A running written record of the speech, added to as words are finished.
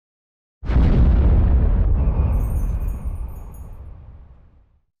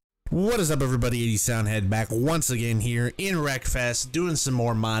What is up, everybody? 80 Soundhead back once again here in Wreckfest, doing some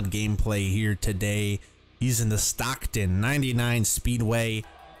more mod gameplay here today using the Stockton 99 Speedway.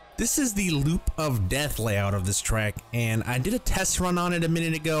 This is the Loop of Death layout of this track, and I did a test run on it a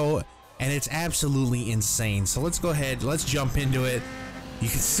minute ago, and it's absolutely insane. So let's go ahead, let's jump into it. You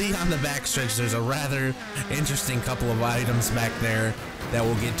can see on the backstretch there's a rather interesting couple of items back there that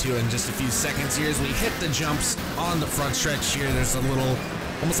we'll get to in just a few seconds here. As we hit the jumps on the front stretch here, there's a little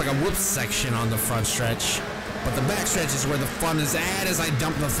almost like a whoop section on the front stretch, but the back stretch is where the fun is at as I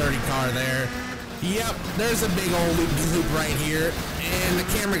dump the 30 car there. Yep, there's a big old loop right here, and the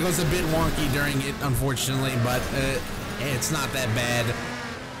camera goes a bit wonky during it, unfortunately, but it's not that bad.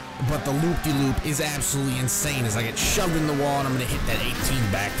 But the loop-de-loop is absolutely insane as I get shoved in the wall, and I'm gonna hit that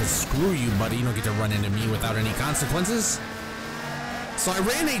 18 back, because screw you, buddy, you don't get to run into me without any consequences. So I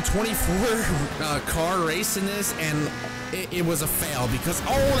ran a 24 car race in this, and it was a fail because,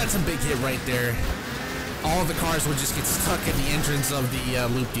 oh, that's a big hit right there. All the cars would just get stuck at the entrance of the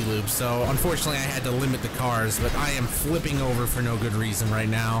loop-de-loop, so unfortunately I had to limit the cars, but I am flipping over for no good reason right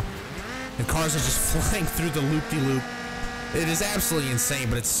now. And cars are just flying through the loop-de-loop. It is absolutely insane,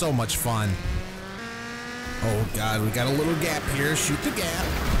 but it's so much fun. Oh god, we got a little gap here. Shoot the gap.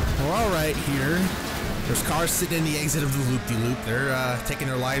 We're alright here. There's cars sitting in the exit of the loop-de-loop. They're taking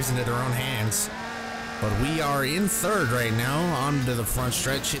their lives into their own hands. But we are in third right now, onto the front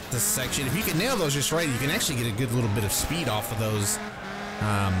stretch, hit this section. If you can nail those just right, you can actually get a good little bit of speed off of those.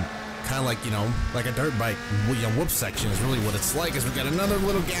 Kind of like, you know, like a dirt bike, whoop section is really what it's like. As we got another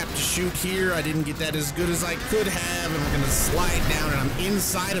little gap to shoot here. I didn't get that as good as I could have, and we're gonna slide down, and I'm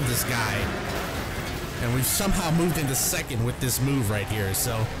inside of this guy. And we've somehow moved into second with this move right here.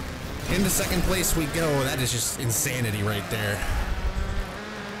 So into second place we go. That is just insanity right there.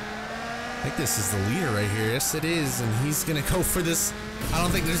 I think this is the leader right here. Yes, it is, and he's gonna go for this. I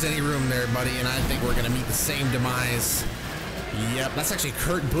don't think there's any room there, buddy, and I think we're gonna meet the same demise. Yep, that's actually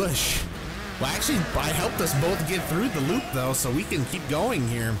Kurt Busch. Well, actually, I helped us both get through the loop, though, so we can keep going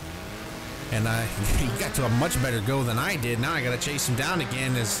here. And he got to a much better go than I did. Now I gotta chase him down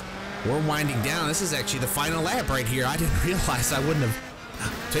again as we're winding down. This is actually the final lap right here. I didn't realize I wouldn't have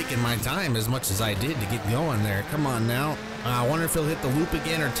taken my time as much as I did to get going there. Come on now. I wonder if he'll hit the loop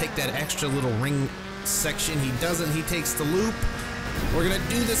again or take that extra little ring section. He doesn't. He takes the loop. We're gonna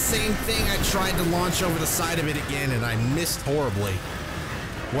do the same thing. I tried to launch over the side of it again, and I missed horribly.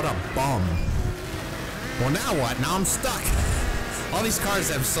 What a bum. Well, now what? Now I'm stuck. All these cars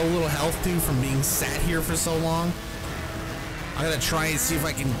have so little health, too, from being sat here for so long. I gotta try and see if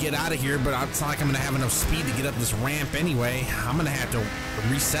I can get out of here, but it's not like I'm gonna have enough speed to get up this ramp anyway. I'm gonna have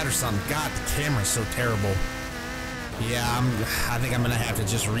to reset or something. God, the camera's so terrible. Yeah, I think I'm gonna have to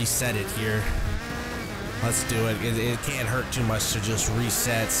just reset it here. Let's do it. It can't hurt too much to just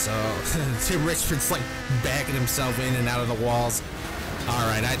reset. So Tim Richmond's like backing himself in and out of the walls. All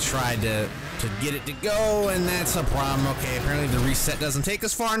right, I tried to get it to go, and that's a problem. Okay, apparently the reset doesn't take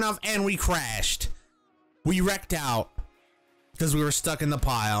us far enough, and we crashed. We wrecked out because we were stuck in the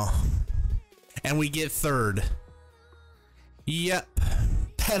pile, and we get third. Yep,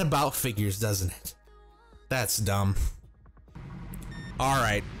 that about figures, doesn't it? That's dumb.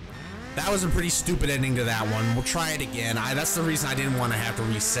 Alright. That was a pretty stupid ending to that one. We'll try it again. That's the reason I didn't want to have to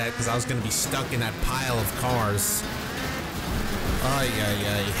reset, because I was going to be stuck in that pile of cars. Ay.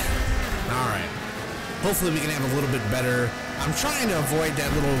 Alright. Hopefully we can have a little bit better. I'm trying to avoid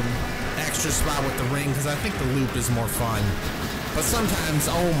that little extra spot with the ring, because I think the loop is more fun. But sometimes,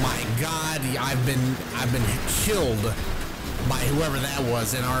 oh my god, I've been killed by whoever that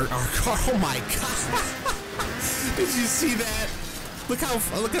was in our car. Oh my god. Did you see that? Look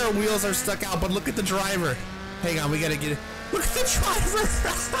at our wheels are stuck out, but look at the driver. Hang on, we gotta get it. Look at the driver.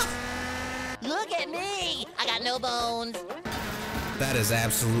 Look at me. I got no bones. That is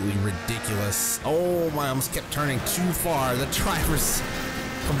absolutely ridiculous. Oh my, I almost kept turning too far. The driver's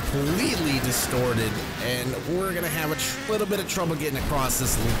completely distorted, and we're gonna have a little bit of trouble getting across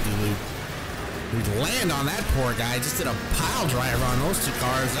this loop-de-loop. We'd land on that poor guy. Just did a pile driver on those two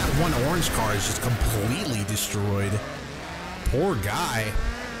cars. That one orange car is just completely destroyed. Poor guy.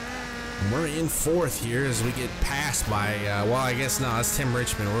 And we're in fourth here as we get passed by, well, I guess no, it's Tim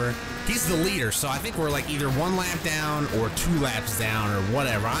Richmond. He's the leader, so I think we're like either one lap down or 2 laps down or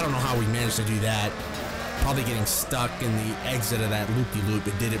whatever. I don't know how we managed to do that. Probably getting stuck in the exit of that loop-de-loop.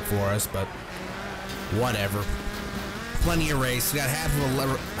 It did it for us, but whatever. Plenty of race. We got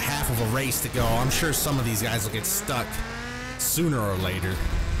half of a race to go. I'm sure some of these guys will get stuck sooner or later,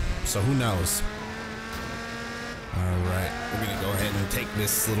 so who knows. All right, we're gonna go ahead and take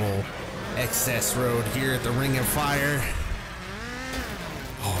this little excess road here at the Ring of Fire.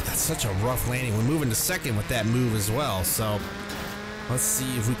 Oh, that's such a rough landing. We're moving to second with that move as well, so let's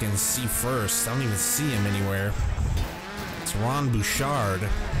see if we can see first. I don't even see him anywhere. It's Ron Bouchard,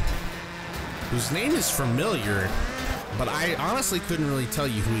 whose name is familiar, but I honestly couldn't really tell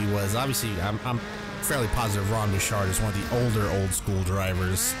you who he was. Obviously, I'm fairly positive Ron Bouchard is one of the older old school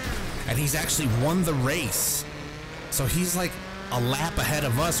drivers, and he's actually won the race. So he's like a lap ahead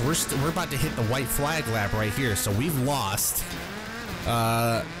of us. We're about to hit the white flag lap right here, so we've lost.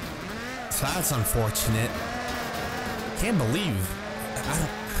 So that's unfortunate. Can't believe.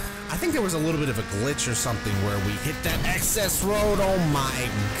 I think there was a little bit of a glitch or something where we hit that excess road. Oh my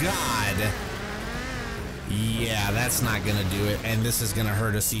god. Yeah, that's not gonna do it, and this is gonna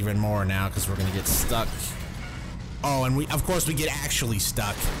hurt us even more now because we're gonna get stuck. Oh, and of course we get actually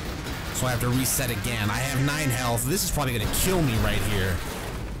stuck, so I have to reset again. I have 9 health. This is probably gonna kill me right here.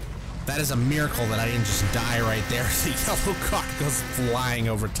 That is a miracle that I didn't just die right there. The yellow car goes flying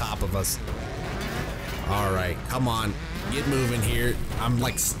over top of us. All right, come on, get moving here. I'm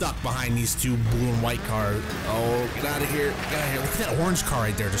like stuck behind these 2 blue and white cars. Oh, get out of here, get out of here. Look at that orange car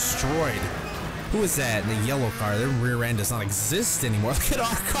right there, destroyed. Who is that? The yellow car. Their rear end does not exist anymore. Look at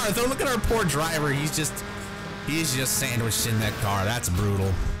our car though. Look at our poor driver. He's just sandwiched in that car. That's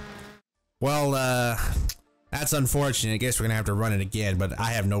brutal. Well, that's unfortunate. I guess we're gonna have to run it again, but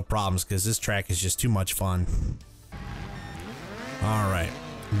I have no problems because this track is just too much fun. All right,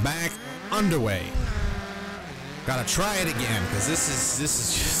 back underway. Gotta try it again because this is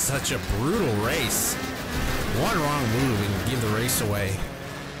just such a brutal race. One wrong move and give the race away.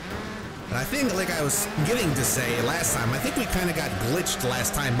 And I think, like I was getting to say last time, I think we kind of got glitched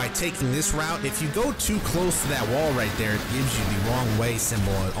last time by taking this route. If you go too close to that wall right there, it gives you the wrong way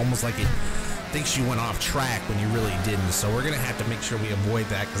symbol, almost like it thinks you went off track when you really didn't. So we're gonna have to make sure we avoid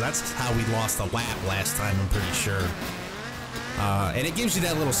that because that's how we lost the lap last time, I'm pretty sure. And it gives you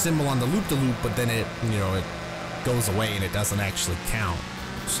that little symbol on the loop-de-loop, but then it, you know, it goes away and it doesn't actually count.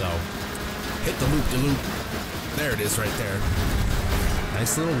 So hit the loop-de-loop. There it is right there.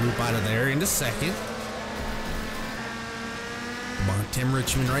 Nice little loop out of there into second. Come on, Tim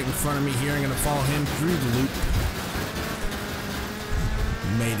Richmond right in front of me here. I'm gonna follow him through the loop.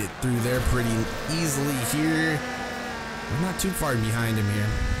 Made it through there pretty easily here. We're not too far behind him here.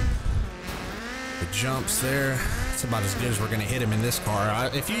 The jumps there. That's about as good as we're gonna hit him in this car.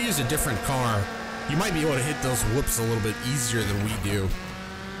 If you use a different car, you might be able to hit those whoops a little bit easier than we do.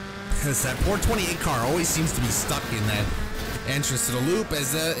 Because that poor 28 car always seems to be stuck in that entrance to the loop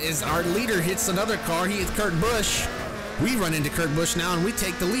as our leader hits another car. He hits Kurt Busch. We run into Kurt Busch now and we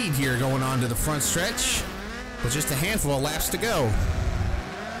take the lead here going on to the front stretch with just a handful of laps to go.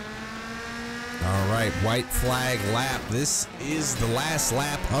 All right, white flag lap. This is the last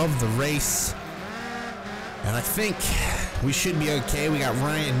lap of the race. And I think we should be okay. We got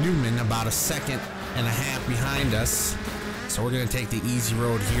Ryan Newman about 1.5 seconds behind us. So we're gonna take the easy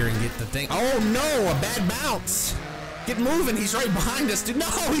road here and get the thing. Oh no, a bad bounce. Get moving, he's right behind us, dude. No,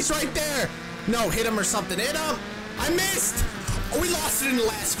 he's right there. No, hit him or something, hit him. I missed. Oh, we lost it in the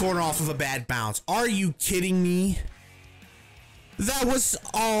last corner off of a bad bounce. Are you kidding me? That was,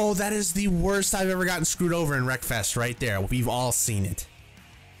 oh, that is the worst I've ever gotten screwed over in Wreckfest right there. We've all seen it.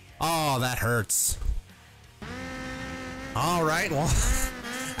 Oh, that hurts. All right, well,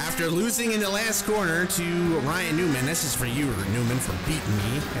 after losing in the last corner to Ryan Newman, this is for you, Newman, for beating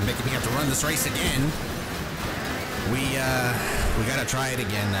me and making me have to run this race again. We gotta try it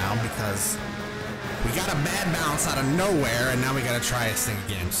again now because we got a bad bounce out of nowhere and now we gotta try this thing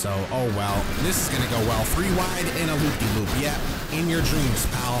again. So, oh well, this is gonna go well. 3 wide in a loop-de-loop. Yep, in your dreams,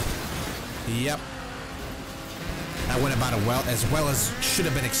 pal. Yep. That went about as well as should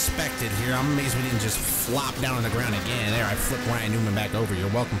have been expected here. I'm amazed we didn't just flop down on the ground again. There, I flipped Ryan Newman back over. You're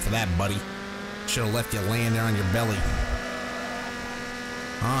welcome for that, buddy. Should have left you laying there on your belly.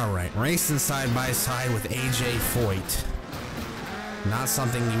 All right, racing side by side with AJ Foyt. Not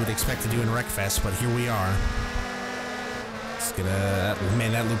something you would expect to do in Wreckfest, but here we are. Let's get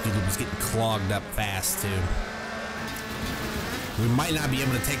man, that loop-de-loop is getting clogged up fast, too. We might not be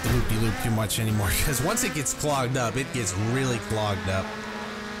able to take the loop-de-loop too much anymore, because once it gets clogged up, it gets really clogged up,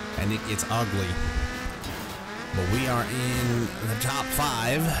 and it gets ugly. But we are in the top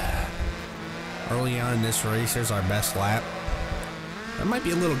 5. Early on in this race, there's our best lap. There might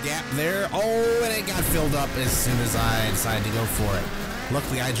be a little gap there. Oh, and it got filled up as soon as I decided to go for it.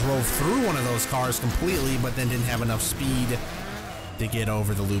 Luckily, I drove through one of those cars completely, but then didn't have enough speed to get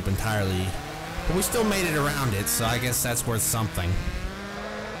over the loop entirely. But we still made it around it, so I guess that's worth something.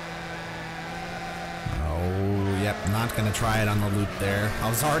 Oh, yep, I'm not gonna try it on the loop there. I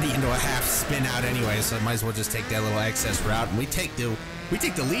was already into a half spin out anyway, so I might as well just take that little excess route. And we take the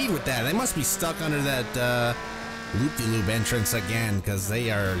lead with that. They must be stuck under that loop-de-loop entrance again, because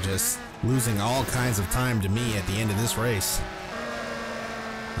they are just losing all kinds of time to me at the end of this race.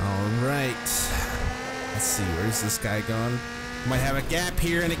 All right. Let's see, where's this guy going? Might have a gap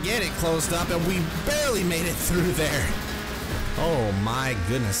here, and again it closed up, and we barely made it through there. Oh my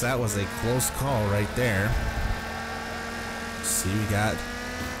goodness, that was a close call right there. See, we got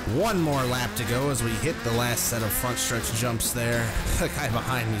one more lap to go as we hit the last set of front stretch jumps there. The guy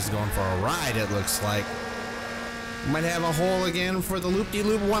behind me is going for a ride, it looks like. Might have a hole again for the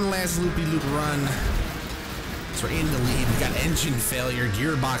loop-de-loop. One last loop-de-loop run. So we're in the lead. We got engine failure,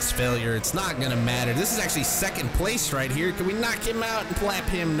 gearbox failure. It's not gonna matter. This is actually second place right here. Can we knock him out and lap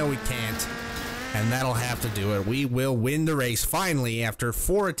him? No, we can't. And that'll have to do it. We will win the race finally after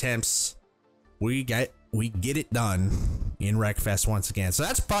 4 attempts. We get it done in Wreckfest once again. So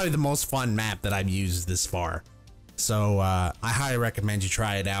that's probably the most fun map that I've used this far. So I highly recommend you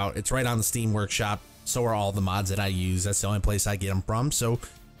try it out. It's right on the Steam Workshop. So are all the mods that I use. That's the only place I get them from. So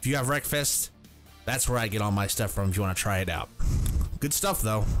if you have Wreckfest, that's where I get all my stuff from if you want to try it out. Good stuff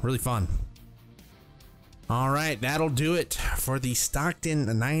though, really fun. All right, that'll do it for the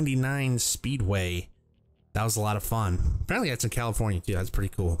Stockton 99 Speedway. That was a lot of fun. Apparently that's in California too, that's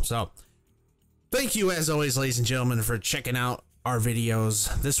pretty cool. So thank you as always, ladies and gentlemen, for checking out our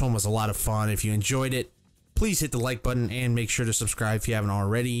videos. This one was a lot of fun. If you enjoyed it, please hit the like button and make sure to subscribe if you haven't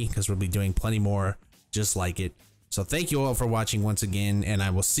already, because we'll be doing plenty more just like it. So thank you all for watching once again, and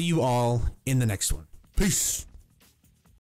I will see you all in the next one. Peace.